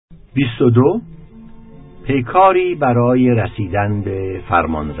22. پیکاری برای رسیدن به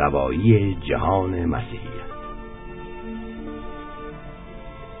فرمانروایی جهان مسیحیت.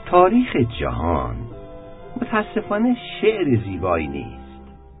 تاریخ جهان متاسفانه شعر زیبایی نیست.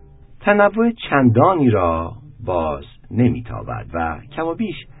 تنوع چندانی را باز نمیتابد و کم و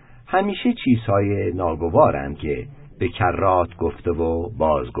بیش همیشه چیزهای ناگوارند که به کرات گفته و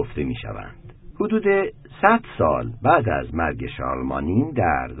باز گفته میشوند. حدود 100 سال بعد از مرگ شارلمانی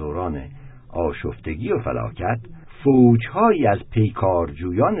در دوران آشفتگی و فلاکت، فوج‌هایی از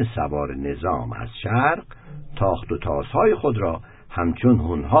پیکارجویان سوار نظام از شرق تاخت و تازهای خود را همچون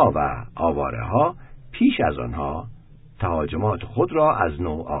هون‌ها و آواره‌ها پیش از آنها تهاجمات خود را از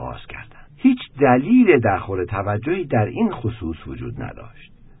نو آغاز کردند. هیچ دلیل درخور توجهی در این خصوص وجود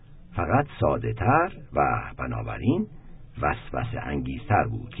نداشت، فقط ساده‌تر و بنابراین وسوسه انگیزتر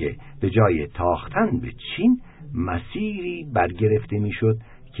بود که به جای تاختن به چین مسیری برگرفته میشد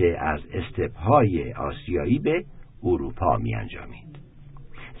که از استپ‌های آسیایی به اروپا می انجامید.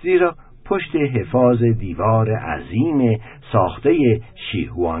 زیرا پشت حفاظ دیوار عظیم ساخته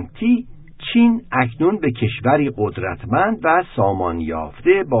شیهوانگتی، چین اکنون به کشوری قدرتمند و سامان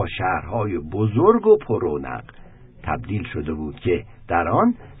یافته با شهرهای بزرگ و پررونق تبدیل شده بود که در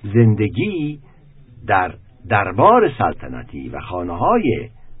آن زندگی در دربار سلطنتی و خانه‌های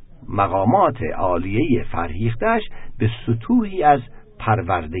مقامات عالیه فرهیختش به سطوحی از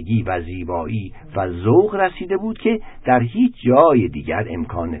پروردگی و زیبایی و ذوق رسیده بود که در هیچ جای دیگر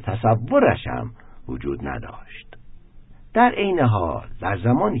امکان تصورش هم وجود نداشت. در عین حال در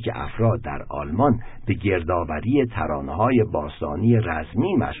زمانی که افراد در آلمان به گردآوری ترانه‌های باستانی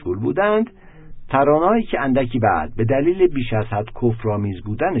رزمی مشغول بودند، ترانه‌هایی که اندکی بعد به دلیل بیش از حد کفرآمیز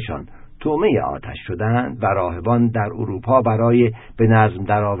بودنشان طعمه آتش شدند و راهبان در اروپا برای به نظم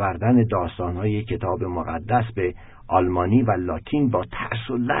درآوردن داستان‌های کتاب مقدس به آلمانی و لاتین با ترس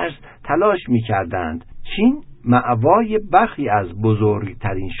و لرز تلاش می‌کردند، چین مأوای برخی از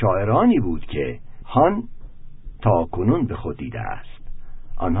بزرگترین شاعرانی بود که هان تا کنون به خود دیده است.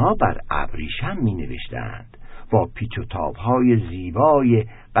 آنها بر ابریشم می‌نوشتند با پیچ و تاب‌های زیبای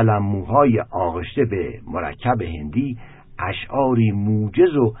قلمموهای آغشته به مرکب هندی اشعاری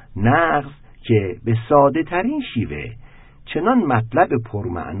موجز و نغز که به ساده ترین شیوه چنان مطلب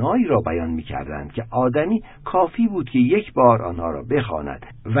پرمعنایی را بیان می‌کردند که آدمی کافی بود که یک بار آنها را بخواند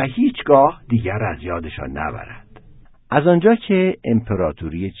و هیچگاه دیگر از یادشان نبرد. از آنجا که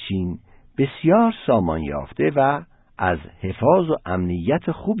امپراتوری چین بسیار سامان یافته و از حفاظ و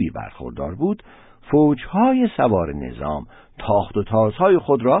امنیت خوبی برخوردار بود، فوج‌های سوار نظام تاخت و تازهای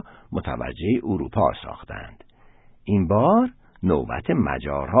خود را متوجه اروپا ساختند. این بار نوبت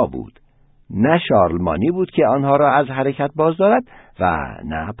مجارها بود. نه شارلمانی بود که آنها را از حرکت باز دارد و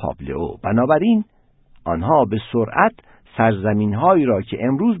نه پاپلئو. بنابراین آنها به سرعت سرزمین‌هایی را که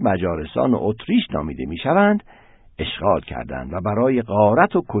امروز مجارستان و اتریش نامیده می‌شوند اشغال کردند و برای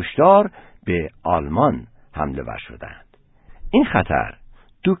غارت و کشتار به آلمان حمله ور شدند. این خطر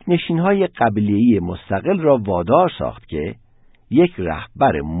دوکنشین‌های قبیله‌ای مستقل را وادار ساخت که یک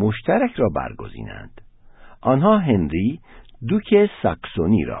رهبر مشترک را برگزینند. آنها هنری دوک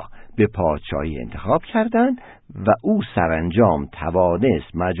ساکسونی را به پادشاهی انتخاب کردند و او سرانجام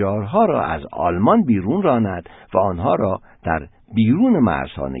توانست مجارها را از آلمان بیرون راند و آنها را در بیرون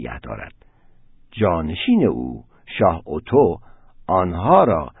مرزها نگه دارد. جانشین او شاه اوتو آنها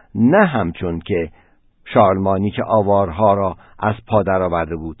را نه همچون که شارلمانی که آوارها را از پا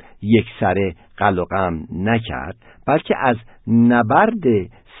درآورده بود یک سره قل و غم نکرد، بلکه از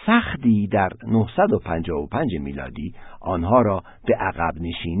نبرد سختی در 955 میلادی آنها را به عقب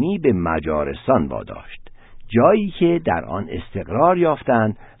نشینی به مجارستان واداشت، جایی که در آن استقرار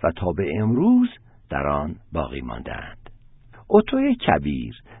یافتند و تا به امروز در آن باقی ماندند. اوتوی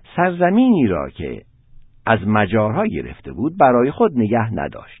کبیر سرزمینی را که از مجارها گرفته بود برای خود نگه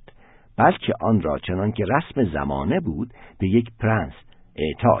نداشت، بلکه آن را چنان که رسم زمانه بود به یک پرنس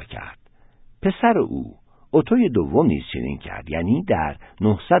اعطا کرد. پسر او اوتوی دوم نیز چنین کرد، یعنی در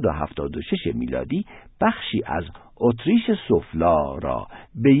 976 میلادی بخشی از اتریش سفلا را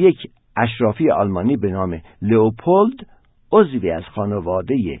به یک اشرافی آلمانی به نام لئوپولد عضوی از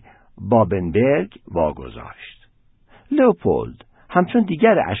خانواده بابنبرگ واگذاشت. لئوپولد همچون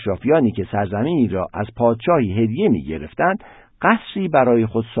دیگر اشرافیانی که سرزمینی را از پادشاهی هدیه می گرفتند قصری برای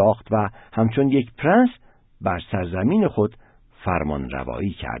خود ساخت و همچون یک پرنس بر سرزمین خود فرمان روایی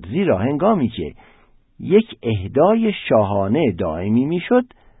کرد، زیرا هنگامی که یک اهدای شاهانه دائمی میشد،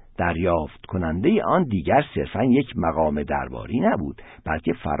 دریافت کننده آن دیگر صرفاً یک مقام درباری نبود،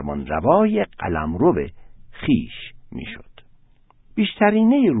 بلکه فرمان روای قلمرو خیش میشد.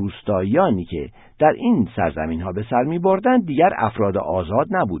 بیشترینه روستاییانی که در این سرزمین‌ها به سر می‌بردند دیگر افراد آزاد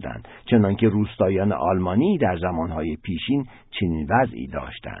نبودند، چنانکه روستاییان آلمانی در زمانهای پیشین چنین وضعی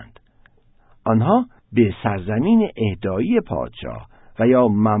داشتند. آنها به سرزمین اهدایی پادشاه و یا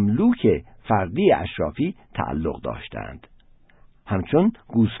مملوک فردی اشرافی تعلق داشتند، همچون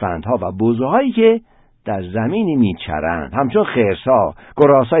گوسفندها و بزهایی که در زمینی میچرند، همچون خرس‌ها،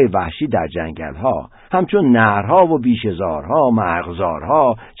 گراس‌های وحشی در جنگل‌ها، همچون نهرها و بیشه‌زارها،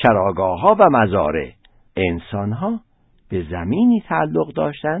 مرغزارها، چراگاه‌ها و مزارع. انسان‌ها به زمینی تعلق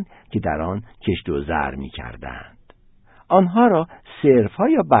داشتند که در آن کشت و زر می‌کردند. آنها را صرف‌ها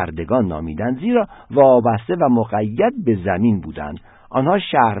یا بردگان نامیدند، زیرا وابسته و مقید به زمین بودند. آنها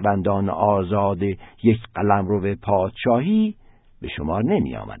شهروندان آزاد یک قلمرو پادشاهی به شمار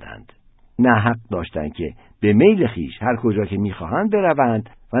نمی آمدند. نه حق داشتند که به میل خیش هر کجا که می‌خواهند بروند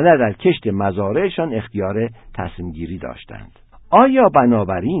و نه در کشت مزارعشان اختیار تصمیم گیری داشتند. آیا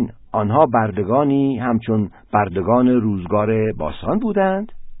بنابراین آنها بردگانی همچون بردگان روزگار باستان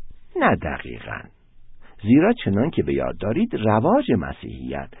بودند؟ نه دقیقاً. زیرا چنان که به یاد دارید رواج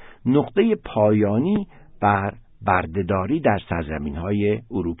مسیحیت نقطه پایانی بر بردهداری در سرزمین‌های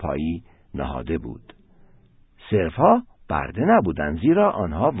اروپایی نهاده بود. صرفها برده نبودند، زیرا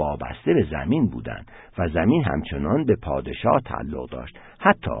آنها وابسته به زمین بودند و زمین همچنان به پادشاه تعلق داشت،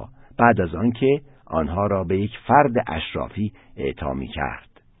 حتی بعد از آن که آنها را به یک فرد اشرافی اعطا می‌کرد.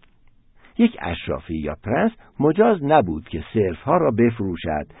 یک اشرافی یا پرنس مجاز نبود که صرفها را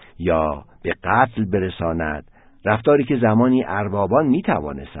بفروشد یا به قتل برساند، رفتاری که زمانی اربابان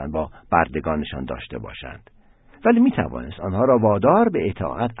می‌توانستند با بردگانشان داشته باشند، ولی می‌توانست آنها را وادار به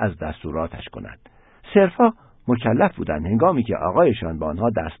اطاعت از دستوراتش کند. صرفها مکلف بودند هنگامی که آقایشان به آنها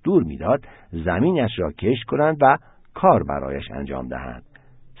دستور می‌داد زمینش را کشت کنند و کار برایش انجام دهند.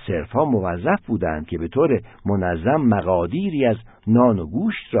 صرفها موظف بودند که به طور منظم مقادیری از نان و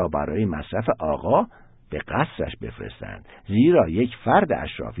گوشت را برای مصرف آقا به قصرش بفرستند، زیرا یک فرد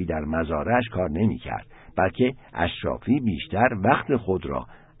اشرافی در مزارعش کار نمی‌کرد، بلکه اشرافی بیشتر وقت خود را،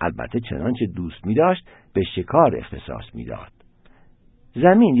 البته چنانچه دوست می‌داشت، به شکار اختصاص می‌داد.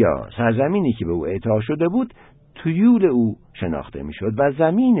 زمین یا سرزمینی که به او اعطا شده بود تویول او شناخته می‌شد و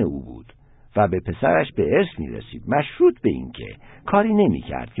زمین او بود و به پسرش به ارث می‌رسید، مشروط به این که کاری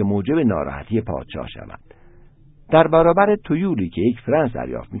نمی‌کرد که موجب ناراحتی پادشاه شود. در برابر تویولی که یک پرنس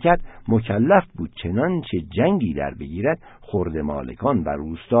دریافت می‌کرد مکلف بود چنانچه جنگی در بگیرد خرده مالکان و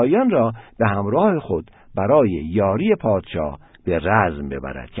روستاییان را به همراه خود برای یاری پادشاه به رزم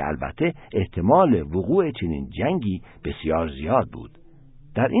ببرد، که البته احتمال وقوع چنین جنگی بسیار زیاد بود.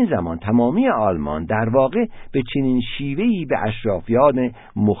 در این زمان تمامی آلمان در واقع به چنین شیوهی به اشرافیان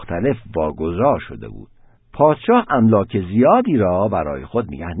مختلف واگذار شده بود. پادشاه املاک زیادی را برای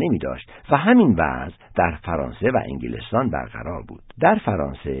خود نگه نمی داشت و همین وضع در فرانسه و انگلستان برقرار بود. در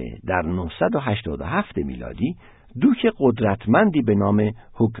فرانسه در 987 میلادی دوک قدرتمندی به نام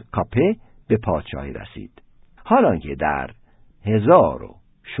هوگ کاپه به پادشاهی رسید، حالانکه در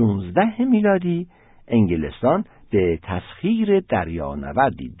 1016 میلادی انگلستان به تسخیر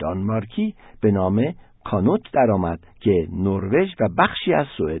دریانوردی دانمارکی به نام کانوت درآمد که نروژ و بخشی از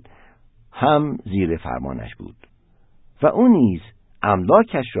سوئد هم زیر فرمانش بود و او نیز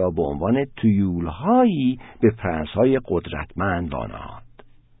املاکش را به عنوان تویولهایی به پرنس‌های قدرتمند وانهاد.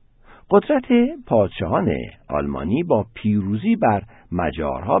 قدرت پادشاهان آلمانی با پیروزی بر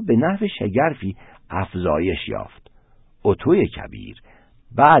مجارها به نحو شگرفی افزایش یافت. اتوی کبیر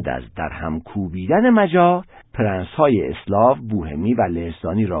بعد از در هم کوبیدن مجار، پرنس‌های اسلاو، بوهمی و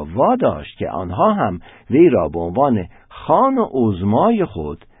لهستانی را واداشت که آنها هم وی را به عنوان خان و عظمای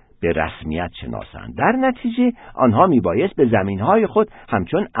خود به رسمیت شناسند. در نتیجه آنها میبایست به زمینهای خود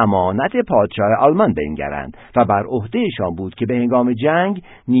همچون امانت پادشاه آلمان بنگرند و بر عهدهشان بود که به هنگام جنگ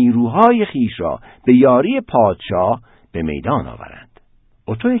نیروهای خیش را به یاری پادشاه به میدان آورند.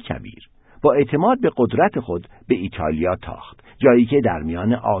 اتو کبیر با اعتماد به قدرت خود به ایتالیا تاخت، جایی که در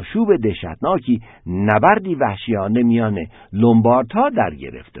میان آشوب دهشتناکی نبردی وحشیانه میان لومباردها در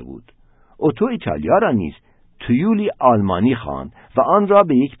گرفته بود. اتو ایتالیا را نیز تویولی آلمانی خواند و آن را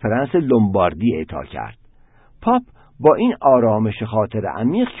به یک پرنس لومباردی اعطا کرد. پاپ با این آرامش خاطر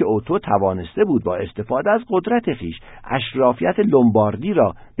عمیق که اتو توانسته بود با استفاده از قدرت خیش اشرافیت لومباردی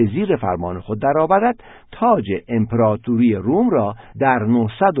را به زیر فرمان خود درآورد، تاج امپراتوری روم را در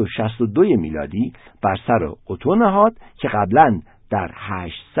 962 میلادی بر سر اتو نهاد که قبلاً در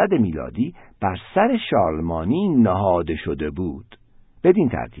 800 میلادی بر سر شارلمانی نهاده شده بود. بدین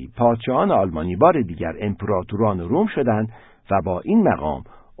ترتیب پادشاهان آلمانی بار دیگر امپراتوران روم شدند و با این مقام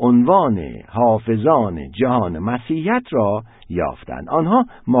عنوان حافظان جهان مسیحیت را یافتند. آنها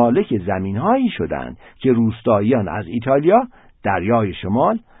مالک زمین‌هایی شدند که روستاییان از ایتالیا دریای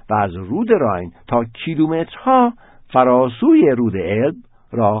شمال و از رود راین تا کیلومترها فراسوی رود الب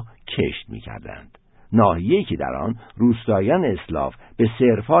را کشت می‌کردند. ناحیه‌ای که در آن روستاییان اسلاو به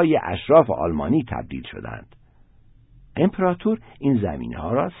صرفای اشراف آلمانی تبدیل شدند. امپراتور این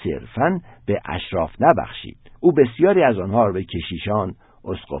زمین‌ها را صرفاً به اشراف نبخشید. او بسیاری از آنها را به کشیشان،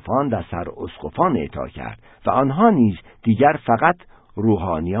 اسقفان و سراسقفان اعطا کرد و آنها نیز دیگر فقط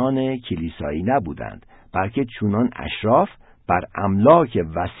روحانیان کلیسایی نبودند، بلکه چونان اشراف بر املاک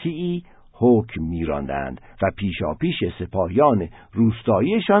وسیعی حکم می‌راندند و پیشاپیش سپاهیان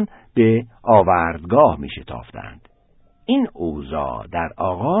روستاییشان به آوردگاه می‌شتافتند. این اوضاع در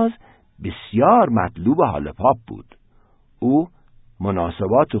آغاز بسیار مطلوب حال پاپ بود. او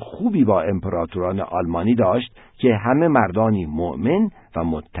مناسبات خوبی با امپراتوران آلمانی داشت که همه مردانی مؤمن و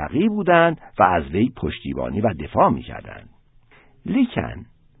متقی بودند و از وی پشتیبانی و دفاع می‌کردند. لیکن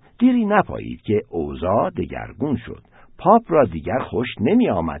دیری نپایید که اوضاع دگرگون شد. پاپ را دیگر خوش نمی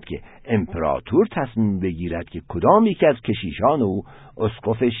آمد که امپراتور تصمیم بگیرد که کدام یک از کشیشان او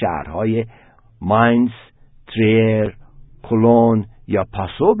اسقف شهرهای ماینز، تریر، کلون یا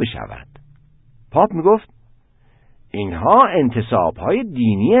پاسو بشود. پاپ می گفت اینها انتصابهای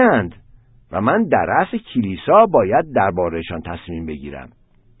دینی اند و من در رأس کلیسا باید درباره‌شان تصمیم بگیرم.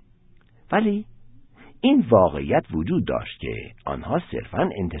 ولی این واقعیت وجود داشت که آنها صرفاً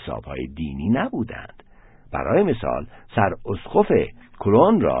انتصابهای دینی نبودند. برای مثال سر اسقف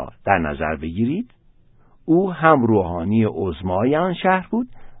کلون را در نظر بگیرید. او هم روحانی عظمای آن شهر بود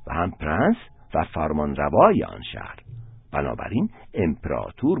و هم پرنس و فرمانروای آن شهر. بنابراین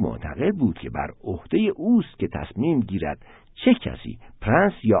امپراتور معتقد بود که بر عهده اوست که تصمیم گیرد چه کسی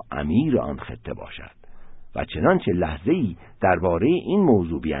پرنس یا امیر آن خطه باشد. و چنانچه لحظه‌ای درباره این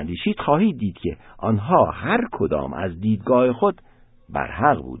موضوع بیاندیشید خواهید دید که آنها هر کدام از دیدگاه خود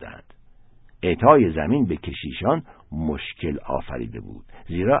برحق بودند. اعطای زمین به کشیشان مشکل آفریده بود،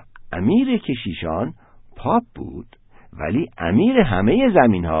 زیرا امیر کشیشان پاپ بود ولی امیر همه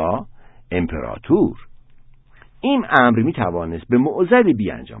زمین‌ها امپراتور. این امر می توانست به معضلی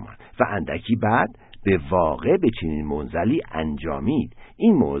بیانجامد و اندکی بعد به واقع به چنین منزلی انجامید.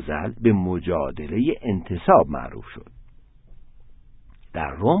 این معضل به مجادله انتصاب معروف شد. در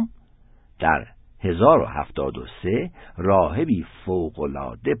روم در 1073 راهبی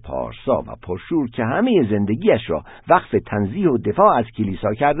فوق‌العاده پارسا و پرشور که همه زندگیش را وقف تنزیه و دفاع از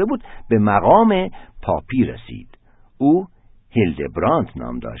کلیسا کرده بود به مقام پاپی رسید. او هیلدبراند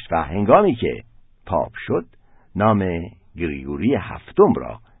نام داشت و هنگامی که پاپ شد نام گریگوری هفتم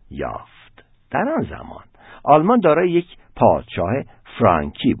را یافت. در آن زمان آلمان دارای یک پادشاه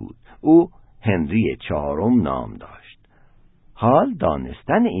فرانکی بود. او هنری چهارم نام داشت. حال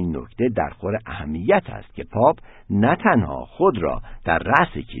دانستن این نکته در خور اهمیت است که پاپ نه تنها خود را در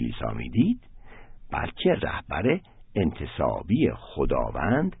رأس کلیسا می‌دید، بلکه رهبر انتصابی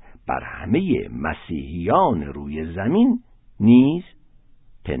خداوند بر همه مسیحیان روی زمین نیز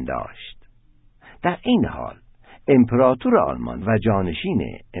پنداشت. در این حال امپراتور آلمان و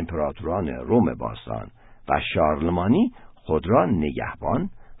جانشین امپراتوران روم باستان و شارلمانی خود را نگهبان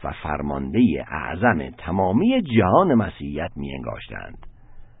و فرمانده اعظم تمامی جهان مسیحیت می انگاشتند.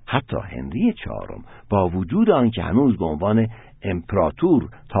 حتی هنری چهارم با وجود آنکه هنوز به عنوان امپراتور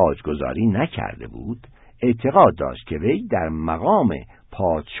تاجگذاری نکرده بود، اعتقاد داشت که وی در مقام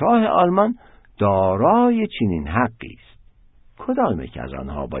پادشاه آلمان دارای چنین حقی است. کدام یک از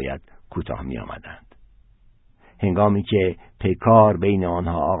آنها باید کوتاه می آمدند؟ هنگامی که پیکار بین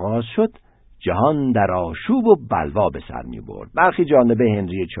آنها آغاز شد، جهان در آشوب و بلوا به سر می برد. برخی جانب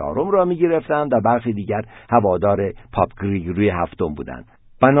هنری چهارم را می گرفتند و برخی دیگر هوادار پاپ گریگوری هفتم بودند.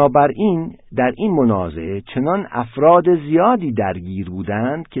 بنابراین در این منازعه چنان افراد زیادی درگیر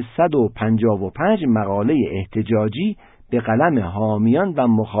بودند که 155 مقاله احتجاجی به قلم حامیان و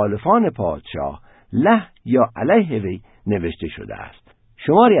مخالفان پادشاه له یا علیه وی نوشته شده است.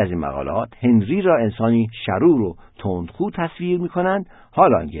 شماری از این مقالات هنری را انسانی شرور و تندخو تصویر می‌کنند،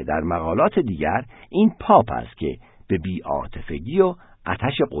 حالانکه در مقالات دیگر این پاپ است که به بی‌عاطفگی و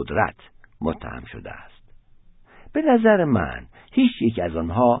آتش قدرت متهم شده است. به نظر من هیچ یک از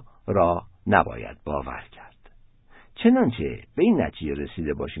آنها را نباید باور کرد. چنانچه به این نتیجه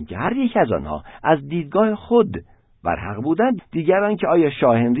رسیده باشیم که هر یک از آنها از دیدگاه خود برحق بودند، دیگران که آیا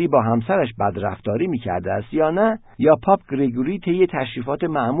شاه هنری با همسرش بدرفتاری می‌کرده است یا نه، یا پاپ گریگوری طی تشریفات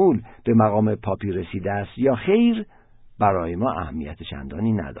معمول به مقام پاپی رسیده است یا خیر، برای ما اهمیت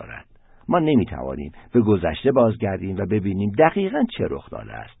چندانی ندارد. ما نمی‌توانیم به گذشته بازگردیم و ببینیم دقیقاً چه رخ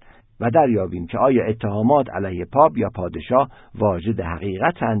داده است و دریابیم که آیا اتهامات علیه پاپ یا پادشاه واجد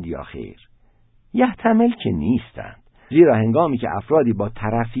حقیقتند یا خیر. یحتمل که نیستند. زیرا هنگامی که افرادی با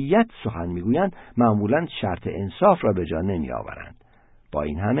طرفیت سخن میگویند معمولاً شرط انصاف را به جا نمیآورند. با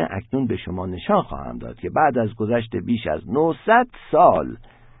این همه اکنون به شما نشان خواهم داد که بعد از گذشت بیش از 900 سال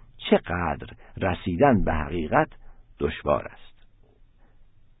چقدر رسیدن به حقیقت دشوار است.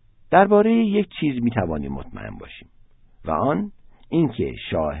 درباره یک چیز میتوانیم مطمئن باشیم و آن اینکه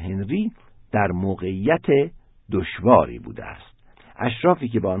شاه هنری در موقعیت دشواری بوده است. اشرافی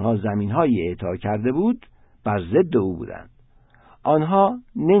که به آنها زمین‌های اعطا کرده بود بر ضد او بودند. آنها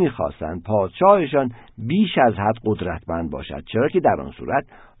نمیخواستند پادشاهشان بیش از حد قدرتمند باشد، چرا که در آن صورت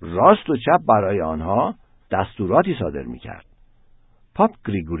راست و چپ برای آنها دستوراتی صادر میکرد. پاپ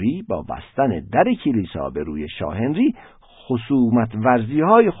گریگوری با بستن در کلیسا به روی شاه هنری خصومت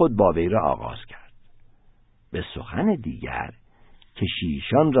ورزی‌های خود با وی را آغاز کرد. به سخن دیگر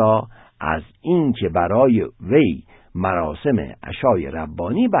کشیشان را از این که برای وی مراسم عشای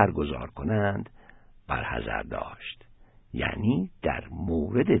ربانی برگزار کنند برحذر داشت. یعنی در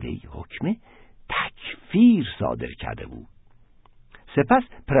مورد وی حکم تکفیر صادر کرده بود. سپس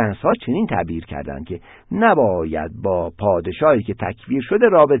پرنس‌ها چنین تعبیر کردند که نباید با پادشاهی که تکفیر شده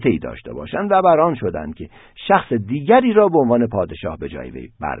رابطه‌ای داشته باشند و بر آن شدند که شخص دیگری را به عنوان پادشاه به جای وی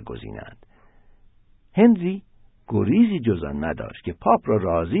برگزینند. هنری گریزی جز آن نداشت که پاپ را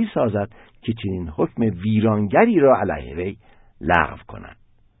راضی سازد که چنین حکم ویرانگری را علیه وی لغو کند.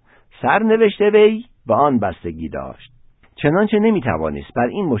 سرنوشت وی به آن بستگی داشت. چنانچه نمیتوانست بر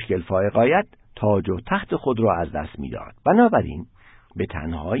این مشکل فائق آید، تاج و تخت خود را از دست میداد. بنابراین به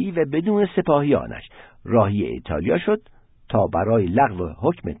تنهایی و بدون سپاهیانش راهی ایتالیا شد تا برای لغو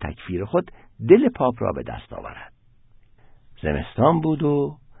حکم تکفیر خود دل پاپ را به دست آورد. زمستان بود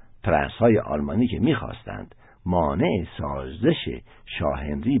و پرنس‌های آلمانی که می‌خواستند مانع سازش شاه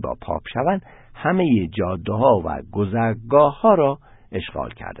هنری با پاپ شوند، همه جاده‌ها و گذرگاه‌ها را اشغال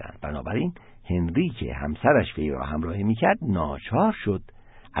کردند. بنابراین هنری که همسرش وی را همراهی می‌کرد ناچار شد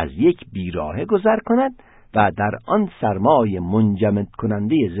از یک بیراهه گذر کند و در آن سرمای منجمد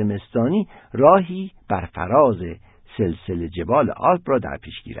کننده زمستانی راهی بر فراز سلسله جبال آلپ را در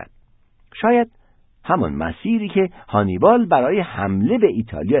پیش گیرد. شاید همان مسیری که هانیبال برای حمله به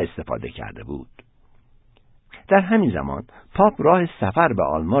ایتالیا استفاده کرده بود. در همین زمان پاپ راه سفر به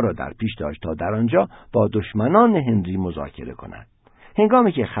آلمان را در پیش داشت تا در آنجا با دشمنان هنری مذاکره کند.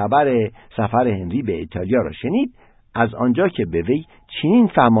 هنگامی که خبر سفر هنری به ایتالیا را شنید، از آنجا که به وی چنین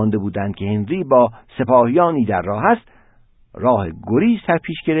فهمانده بودند که هنری با سپاهیانی در راه است، راه گریز در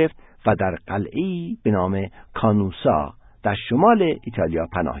پیش گرفت و در قلعه‌ای به نام کانوسا در شمال ایتالیا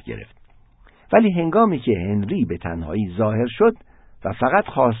پناه گرفت. ولی هنگامی که هنری به تنهایی ظاهر شد و فقط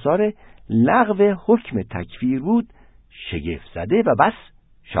خواستار لغو حکم تکفیر بود، شگفت زده و بس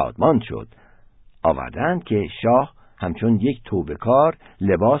شادمان شد. آوردند که شاه همچون یک توبه‌کار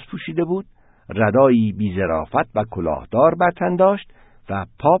لباس پوشیده بود، ردایی بی ظرافت و کلاهدار بر تن داشت و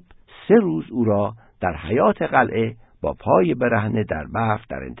پاپ 3 روز او را در حیاط قلعه با پای برهنه در برف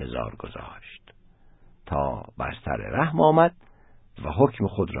در انتظار گذاشت تا بر سر رحم آمد و حکم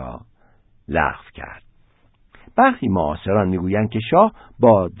خود را لغو کرد. برخی معاصران میگویند که شاه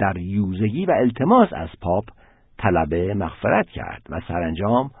با دریوزگی و التماس از پاپ طلب مغفرت کرد و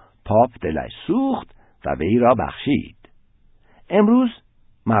سرانجام پاپ دلش سوخت و وی را بخشید. امروز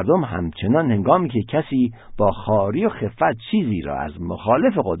مردم همچنان هنگامی که کسی با خواری و خفت چیزی را از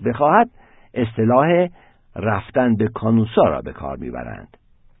مخالف خود بخواهد، اصطلاح رفتن به کانوسا را به کار میبرند.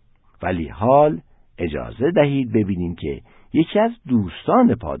 ولی حال اجازه دهید ببینیم که یکی از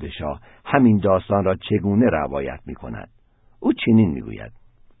دوستان پادشاه همین داستان را چگونه روایت میکند. او چنین میگوید: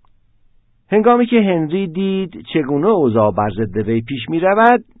 هنگامی که هنری دید چگونه اوضاع بر ضد وی پیش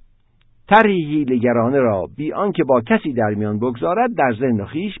میرود، طرحی حیله‌گرانه را بی آنکه با کسی در میان بگذارد در ذهن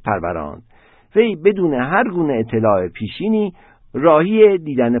خویش پروراند. وی بدون هر گونه اطلاع پیشینی راهی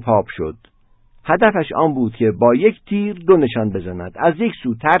دیدن پاپ شد. هدفش آن بود که با یک تیر 2 نشان بزند. از یک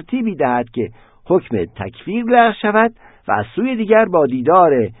سو ترتیبی دهد که حکم تکفیر لغو شود و از سوی دیگر با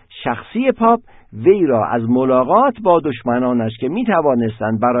دیدار شخصی پاپ وی را از ملاقات با دشمنانش که می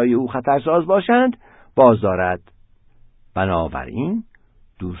توانستند برای او خطرساز باشند باز دارد. بنابراین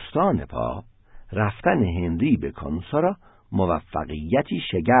دوستان پاپ رفتن هنری به کانوسا را موفقیتی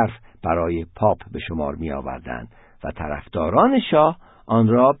شگرف برای پاپ به شمار می آوردند و طرفداران شاه آن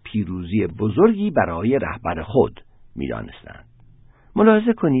را پیروزی بزرگی برای رهبر خود می دانستند.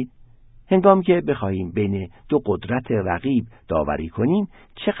 ملاحظه کنید هنگامی که بخواهیم بین 2 قدرت رقیب داوری کنیم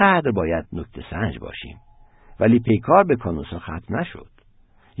چقدر باید نکته سنج باشیم. ولی پیکار به کانوسا ختم نشد.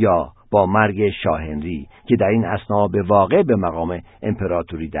 یا با مرگ شاه هنری که در این اثنا به واقع به مقام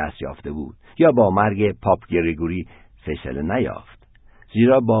امپراتوری دست یافته بود، یا با مرگ پاپ گریگوری فیصله نیافت.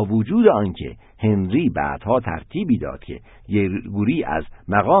 زیرا با وجود آنکه هنری بعدها ترتیبی داد که یگوری از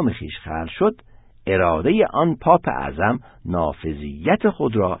مقام خویش خلع شد، اراده آن پاپ اعظم نافذیت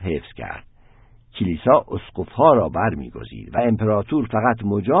خود را حفظ کرد. کلیسا اسقف‌ها را برمی‌گزید و امپراتور فقط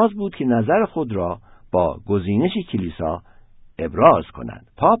مجاز بود که نظر خود را با گزینش کلیسا ابراز کند.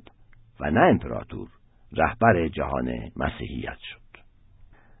 پاپ و نه امپراتور رهبر جهان مسیحیت شد.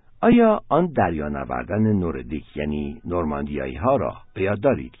 آیا آن دریانوردان نوردیک یعنی نورماندیایی ها را به یاد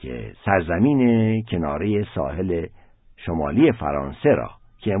دارید که سرزمین کناره ساحل شمالی فرانسه را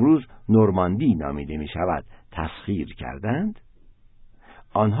که امروز نورماندی نامیده می شود تسخیر کردند؟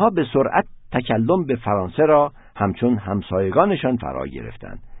 آنها به سرعت تکلم به فرانسه را همچون همسایگانشان فرا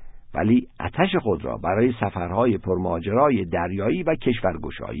گرفتند، ولی آتش خود را برای سفرهای پرماجرای دریایی و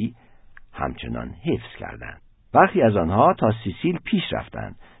کشورگشایی همچنان حفظ کردند. برخی از آنها تا سیسیل پیش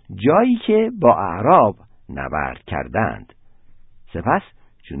رفتند، جایی که با اعراب نبرد کردند. سپس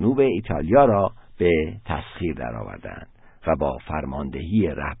جنوب ایتالیا را به تسخیر درآوردند و با فرماندهی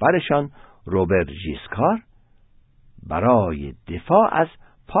رهبرشان روبرت ژیسکار برای دفاع از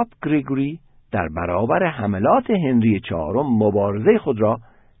پاپ گریگوری در برابر حملات هنری چهارم مبارزه خود را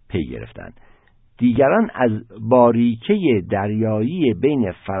پی گرفتند. دیگران از باریکه دریایی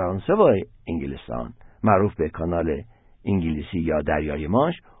بین فرانسه و انگلستان معروف به کانال انگلیسی یا دریای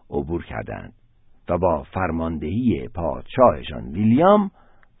مانش عبور کردند و با فرماندهی پادشاهشان ویلیام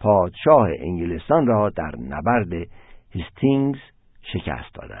پادشاه انگلستان را در نبرد هستینگز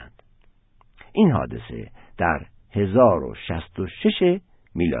شکست دادند. این حادثه در 1066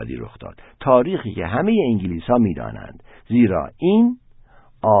 میلادی رخ داد، تاریخی که همه انگلیس‌ها می‌دانند، زیرا این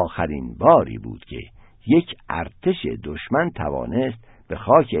آخرین باری بود که یک ارتش دشمن توانست به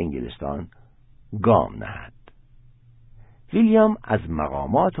خاک انگلستان گام نهد. ویلیام از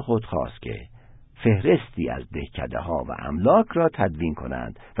مقامات خود خواست که فهرستی از دهکده‌ها و املاک را تدوین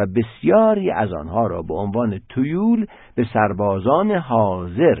کنند و بسیاری از آنها را به عنوان تویول به سربازان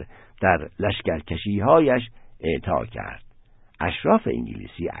حاضر در لشکرکشی‌هایش اعطا کرد. اشراف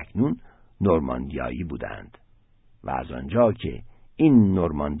انگلیسی اکنون نورماندیایی بودند و از آنجا که این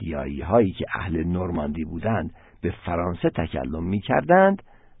نورماندیایی هایی که اهل نورماندی بودند به فرانسه تکلم می کردند،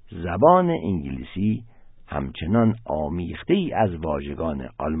 زبان انگلیسی همچنان آمیخته ای از واژگان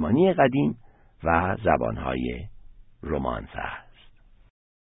آلمانی قدیم و زبانهای رومانس است.